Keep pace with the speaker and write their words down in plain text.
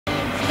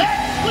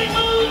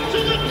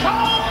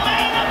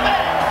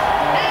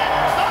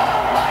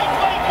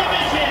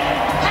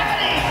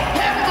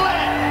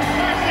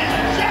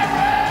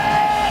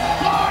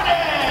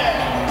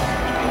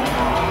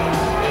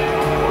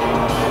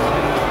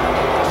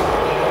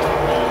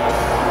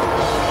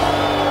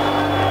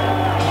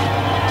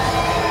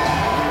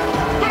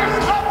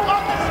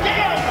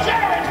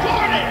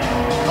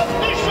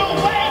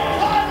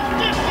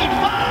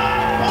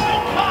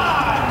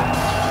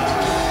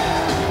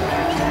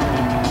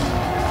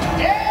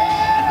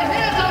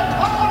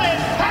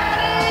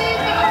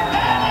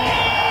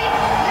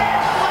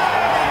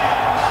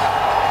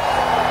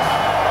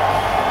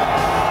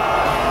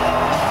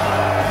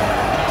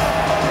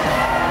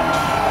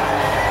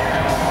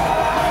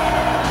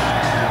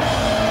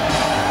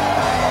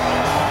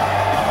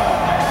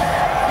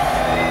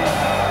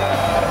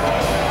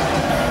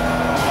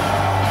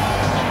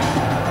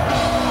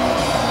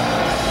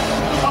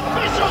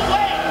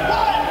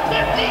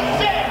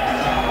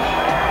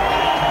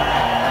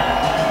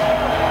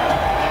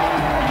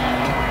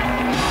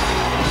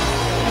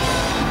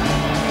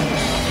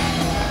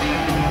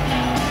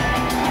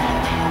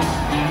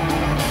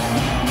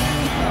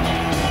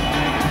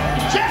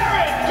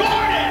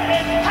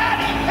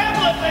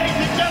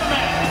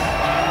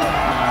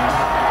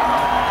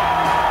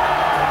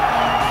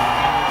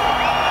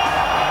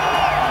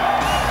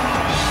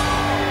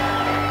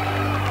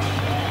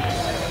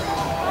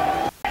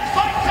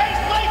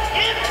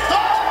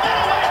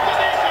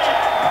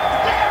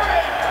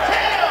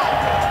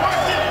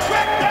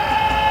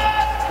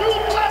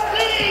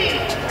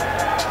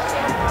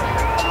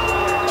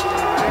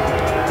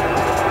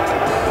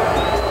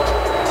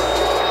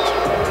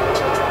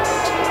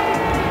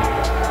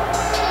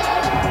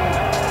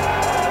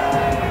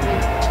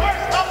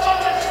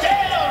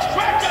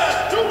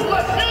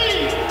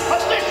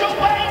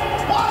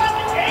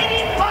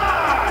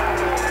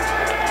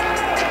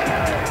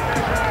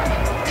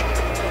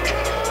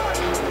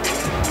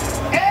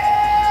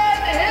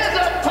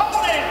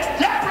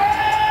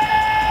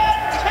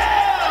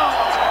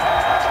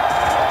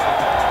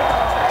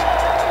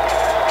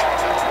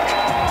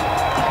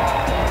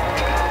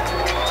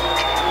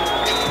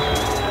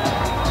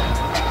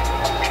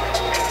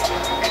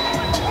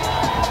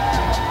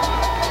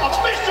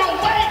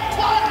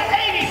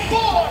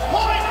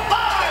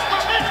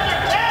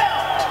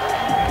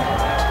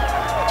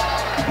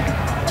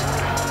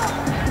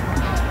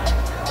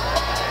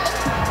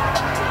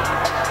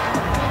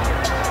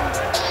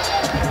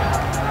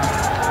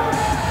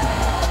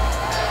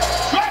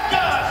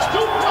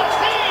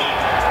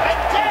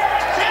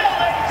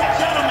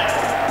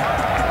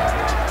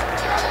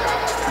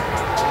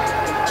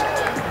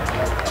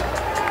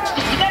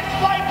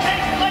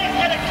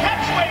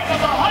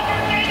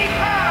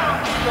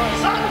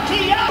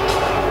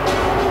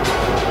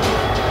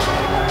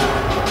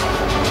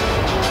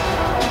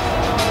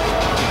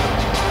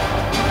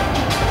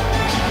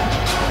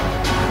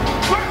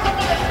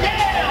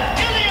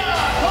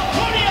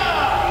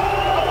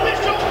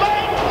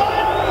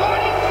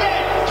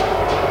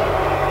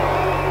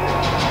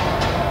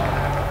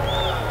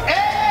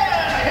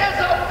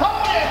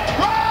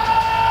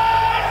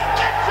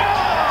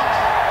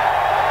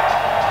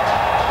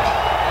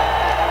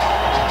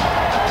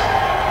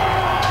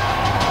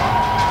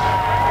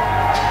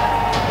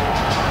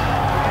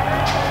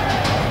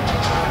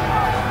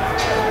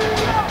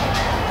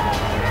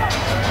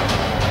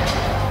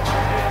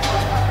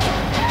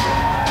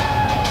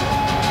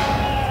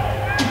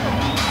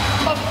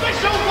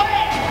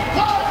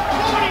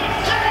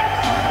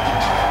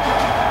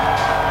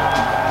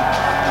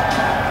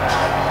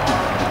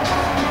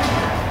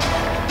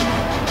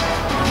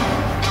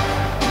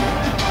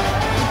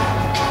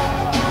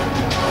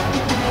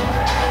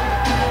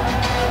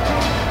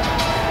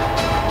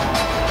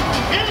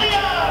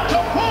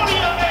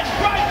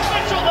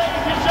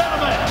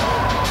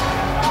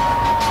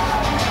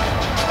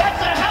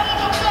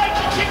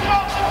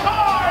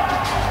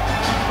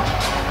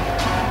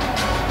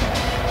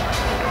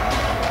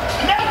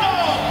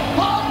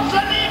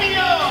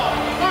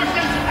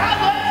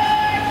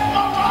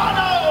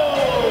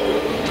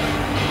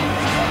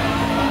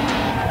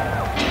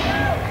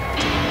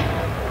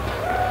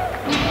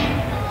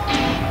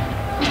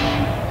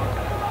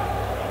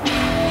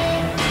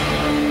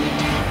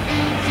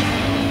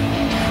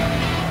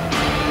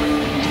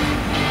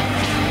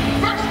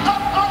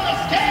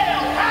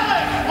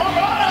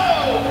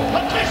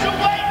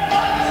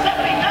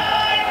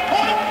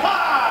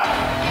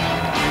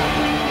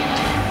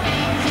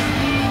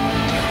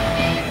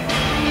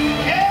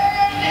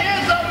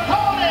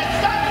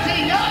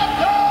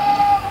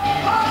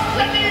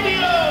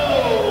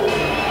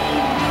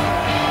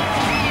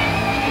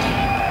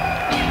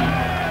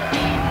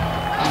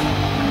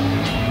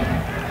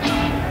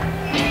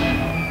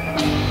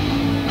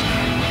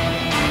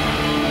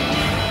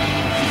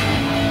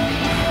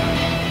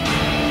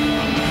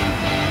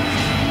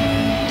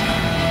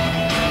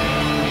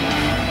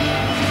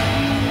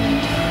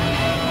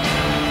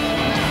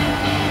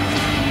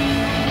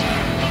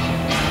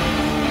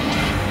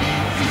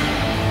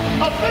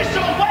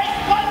Official weight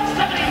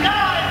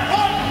 179.5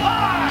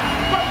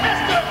 for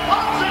Mr.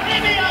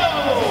 Ponzinibbio.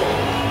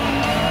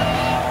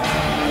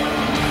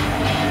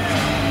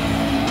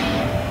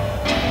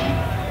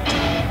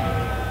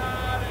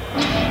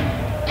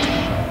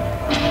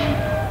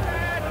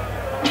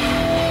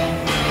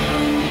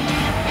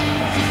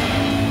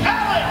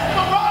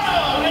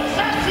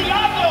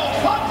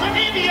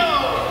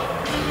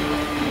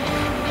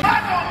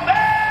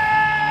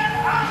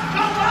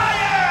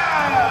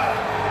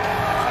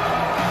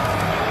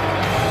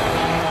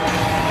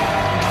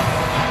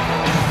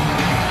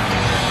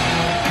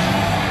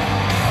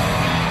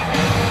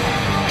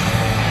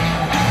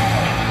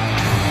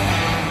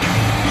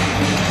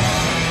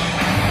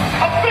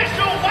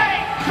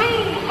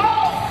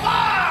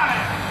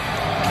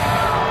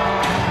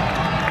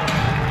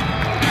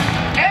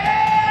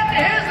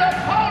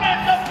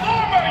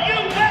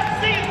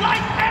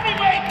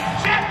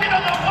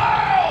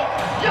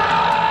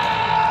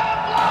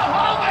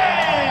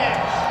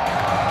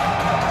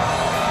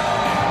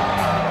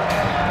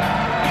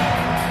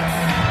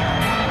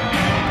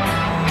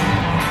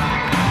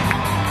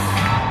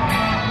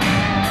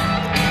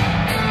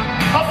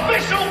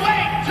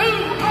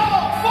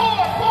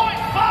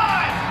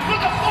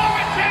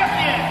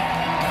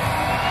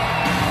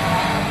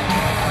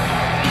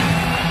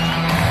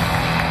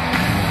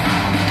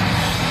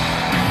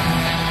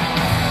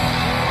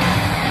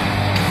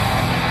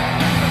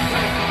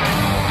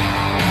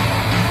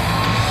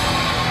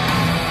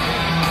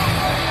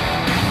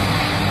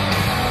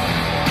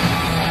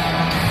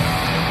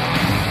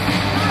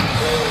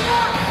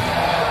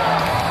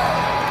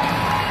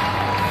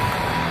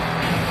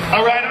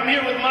 All right, I'm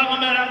here with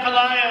Magomed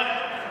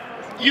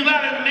Ankalaev. You've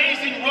had an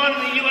amazing run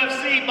in the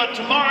UFC, but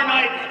tomorrow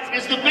night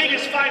is the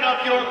biggest fight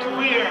of your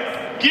career.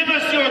 Give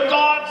us your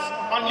thoughts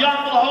on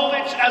Jan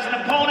Blachowicz as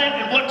an opponent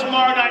and what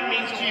tomorrow night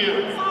means to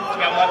you. У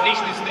тебя был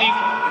отличный стрик,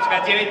 у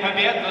тебя 9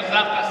 побед, но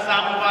завтра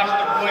самый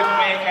важный бой в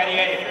твоей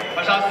карьере.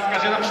 Пожалуйста,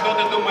 скажи нам, что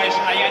ты думаешь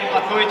о Яне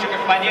Блachowicзе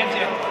как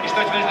оппоненте и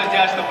что тебе нужно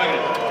сделать, чтобы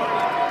выиграть.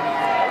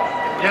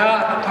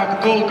 Я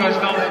так долго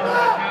ждал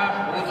этого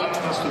дня, вот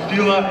она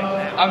наступила,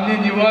 а мне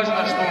не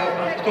важно, что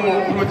кто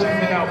против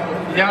меня,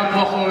 Ян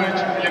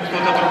Блachowicz или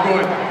кто-то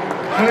другой.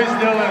 Мы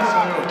сделаем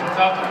свое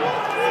завтра.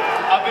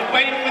 I've been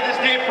waiting for this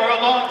day for a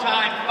long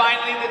time.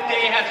 Finally, the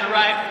day has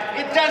arrived.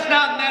 It does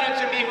not matter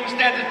to me who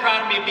stands in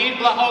front of me.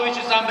 Being Blachowicz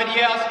or somebody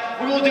else,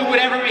 we will do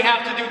whatever we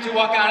have to do to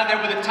walk out of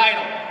there with a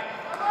title.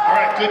 All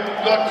right, good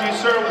luck to you,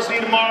 sir. We'll see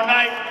you tomorrow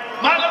night.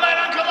 Magomed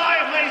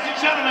Ankalaev, ladies and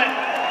gentlemen.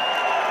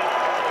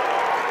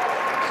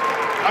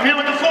 I'm here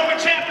with the former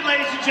champion,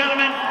 ladies and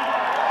gentlemen.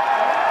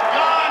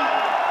 Jan,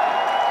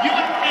 you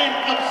have been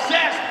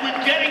obsessed with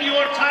getting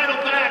your title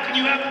back, and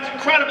you have this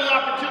incredible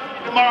opportunity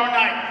tomorrow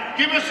night.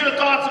 Give us your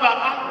thoughts about...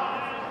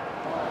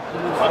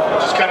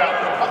 Just cut out.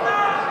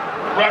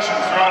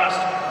 Russians, they're on us.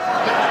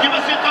 Give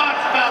us your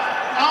thoughts about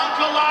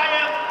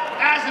Ankalaev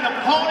as an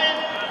opponent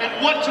and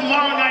what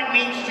tomorrow night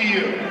means to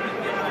you.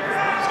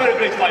 It's very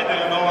great fight,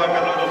 you know, I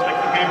got those like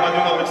the game, but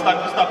you know, it's time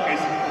to stop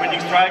this. When you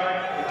strike,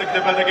 you take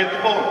the better get the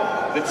ball.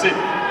 That's it.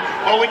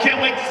 Well, we can't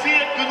wait to see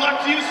it. Good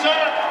luck to you, sir.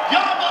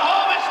 Jan